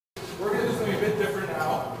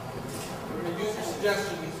user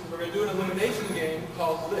suggestions, we're going to do an elimination game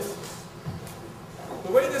called Lists.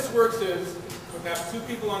 The way this works is we have two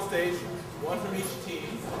people on stage, one from each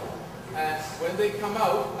team, and when they come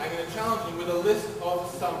out, I'm going to challenge them with a list of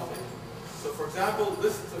something. So for example,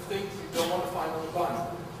 lists of things you don't want to find on the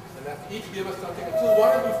bun. And that each give us something. Until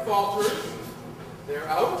one of you falters, they're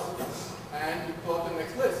out, and you pull up the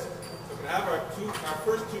next list. So we can have our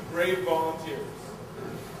first two brave volunteers.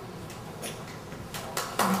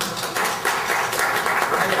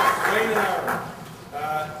 Wayne and Aaron.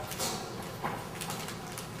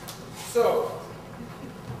 So,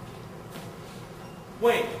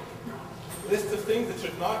 Wayne, list of things that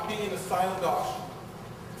should not be in a silent auction.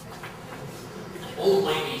 Old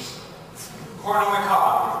ladies. Corn on the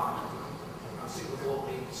cob. I'll see with old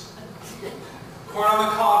ladies. Corn on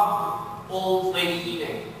the cob, old lady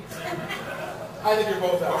eating. I think you're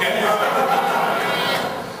both out. Okay.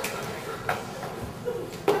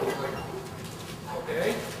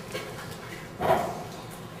 Okay.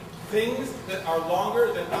 Things that are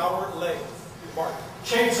longer than our legs. Mart.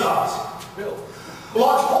 Chainsaws. Bill.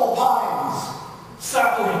 Lodgepole pines.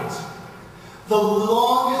 Saplings. The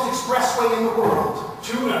longest expressway in the world.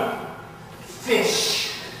 Tuna.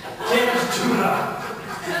 Fish. Timmins tuna.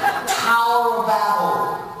 Tower of Babel.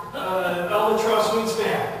 Albatross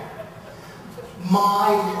wingspan. My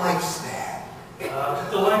lifespan.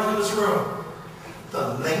 The length of this room. The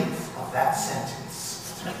length of that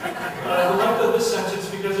sentence. The length of this sentence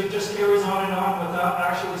because it just carries on and on without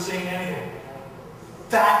actually saying anything.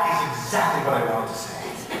 That is exactly what I wanted to say.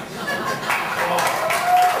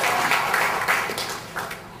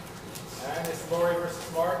 And it's Laurie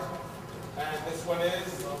versus Mart. And this one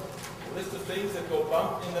is a list of things that go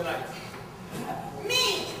bump in the night.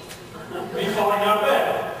 Me! Me falling out of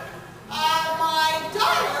bed. My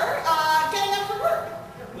daughter getting up for work.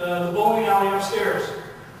 The bowling alley upstairs.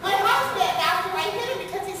 My husband after I hit him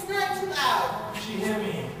because he snored too loud. She hit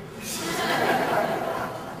me.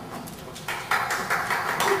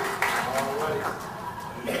 Alright.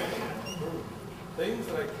 Things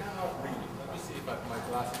that I cannot read. Let me see if my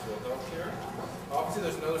glasses will help here. Obviously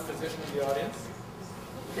there's another physician in the audience.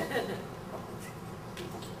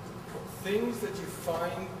 Things that you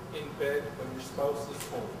find in bed when your spouse is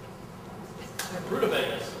home.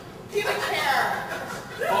 Rutabagas. Pubic hair.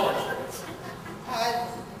 College.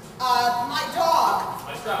 My dog.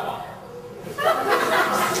 My strap on.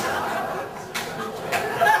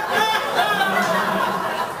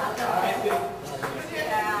 I think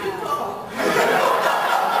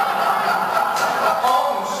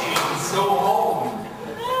Home sheets. Go home.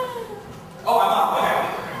 Oh, I'm up. Okay.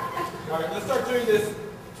 Alright, let's start doing this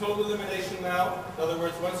total elimination now. In other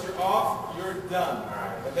words, once you're off, you're done.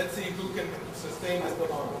 Alright. And let's see who can sustain this the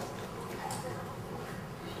longest.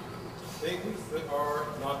 Things that are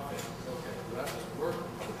not things. Okay, so that doesn't work.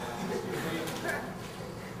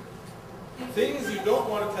 Things you don't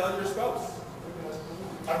want to tell your spouse.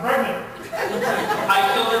 I'm pregnant.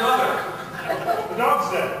 I killed your mother. The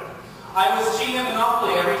dog's dead. I was cheating at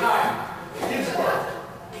Monopoly every time. The kids bark.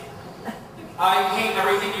 I hate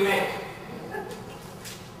everything you make.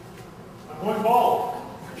 I'm going bald.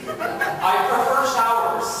 I prefer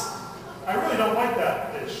showers. I really don't like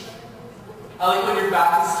that fish. I like when your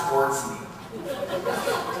back is towards me.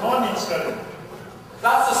 Lawn needs cutting.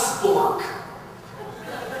 That's a spork. I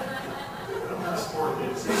don't know what sport it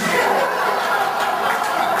is.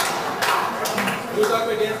 Who's up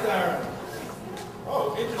against Aaron?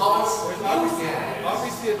 Oh, interesting. There's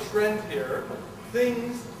obviously a trend here.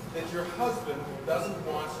 Things that your husband doesn't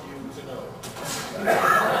want you to know. Your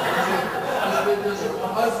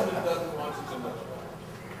husband doesn't want you to know.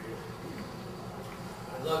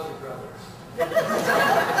 I love your brothers.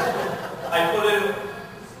 I put an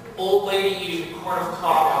old lady eating corn of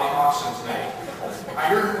cob on the auction tonight. I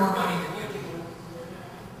earn more money than you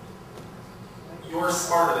do. You're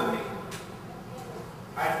smarter than me.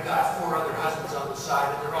 I've got 4 other husbands on the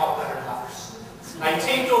side, and they're all better lovers. I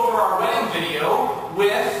taped over our wedding video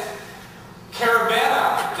with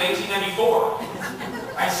Caravana, 1994.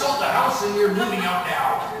 I sold the house, and you're moving out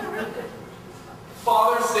now.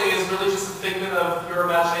 Father's Day is really just a figment of your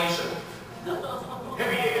imagination.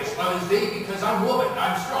 Every day is Mother's Day because I'm woman,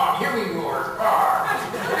 I'm strong. Hear me roar.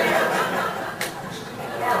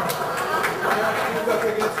 Who's up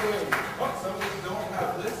against Wayne? Oh, some of you don't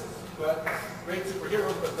have lists, but great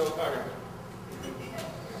superheroes, but no power.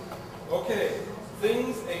 Okay,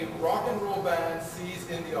 things a rock and roll band sees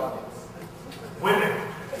in the audience. Women.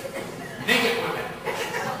 Naked women.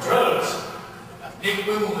 Drugs. Naked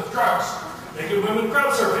women with drugs. Naked women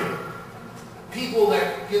crowd surfing. People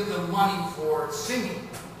that give them money for singing.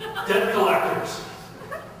 Debt collectors.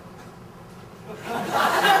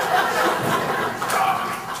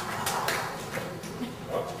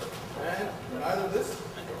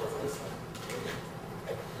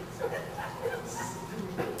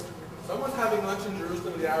 Someone's having lunch in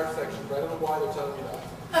Jerusalem in the Irish section, but I don't know why they're telling me that.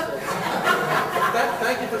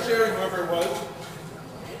 Thank you for sharing, whoever it was.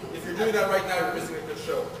 If you're doing that right now, you're missing a good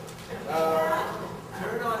show.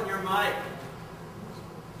 Turn on your mic.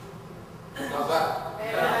 How's that?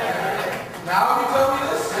 Now you tell me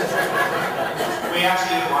this? We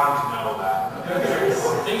actually didn't want him to know that.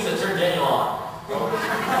 Things that turn Daniel on.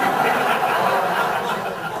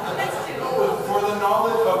 For the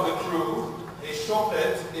knowledge of the crew, a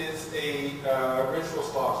shopet is a ritual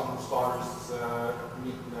slaughter. Someone who slaughters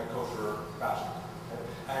meat in a kosher fashion.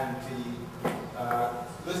 And the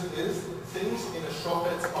list is things in a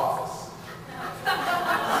shopet's office.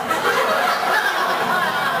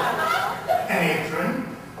 An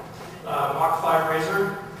apron. Mach 5 razor.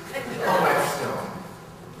 A whetstone.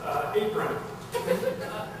 Apron.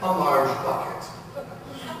 A large bucket.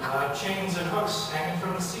 Chains and hooks hanging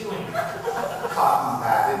from the ceiling. Cotton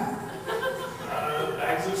padding.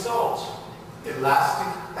 Bags of salt.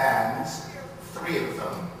 Elastic bands, 3 of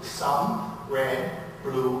them. Some red,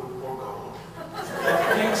 blue, or gold.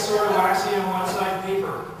 Pink sort of waxy on one side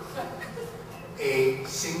paper. A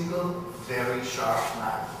single, very sharp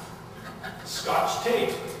knife. Scotch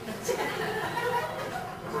tape.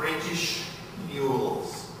 British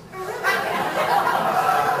mules.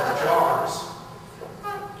 Jars.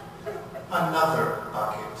 Another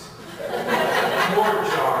bucket. More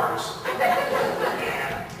jars.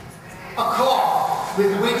 A cloth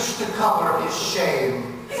with which to cover his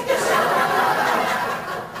shame.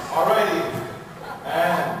 Alrighty.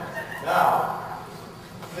 And now,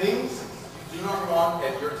 things you do not want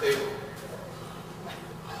at your table.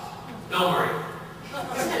 Bill Murray.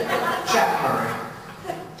 Jack Murray.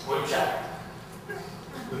 William Shatner.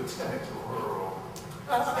 Lieutenant Earl.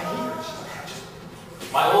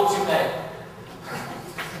 My old toupee.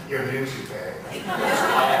 Your new toupee.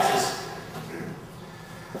 My exes.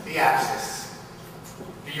 The Axis.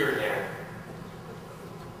 Beard hair.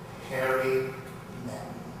 Hairy men.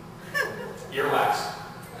 Earwax.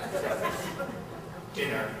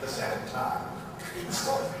 Dinner the second time.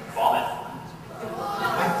 Vomit.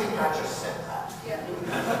 I think I just said that.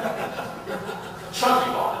 Chunky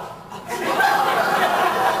vomit.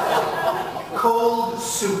 Cold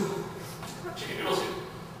soup. Chicken noodle soup.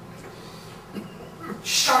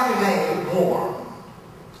 Chardonnay warm.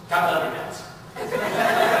 Captain Underpants.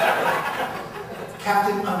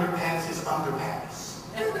 Captain Underpants is underpants.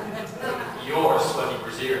 Your sweaty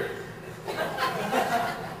brassiere.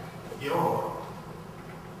 Your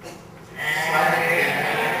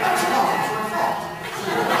That's nothing for a fact.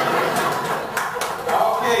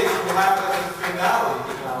 Okay, so we have the finale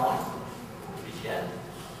now. Begin.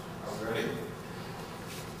 Are we ready?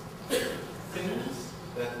 Things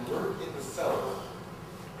that lurk in the cellar.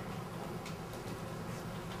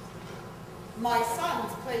 My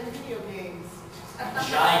son's playing video games.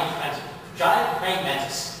 Giant praying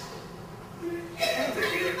mantis.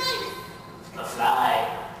 The fly.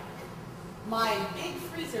 My big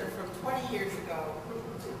freezer from 20 years ago.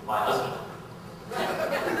 My husband.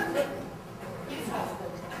 His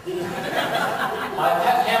husband. My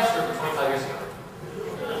pet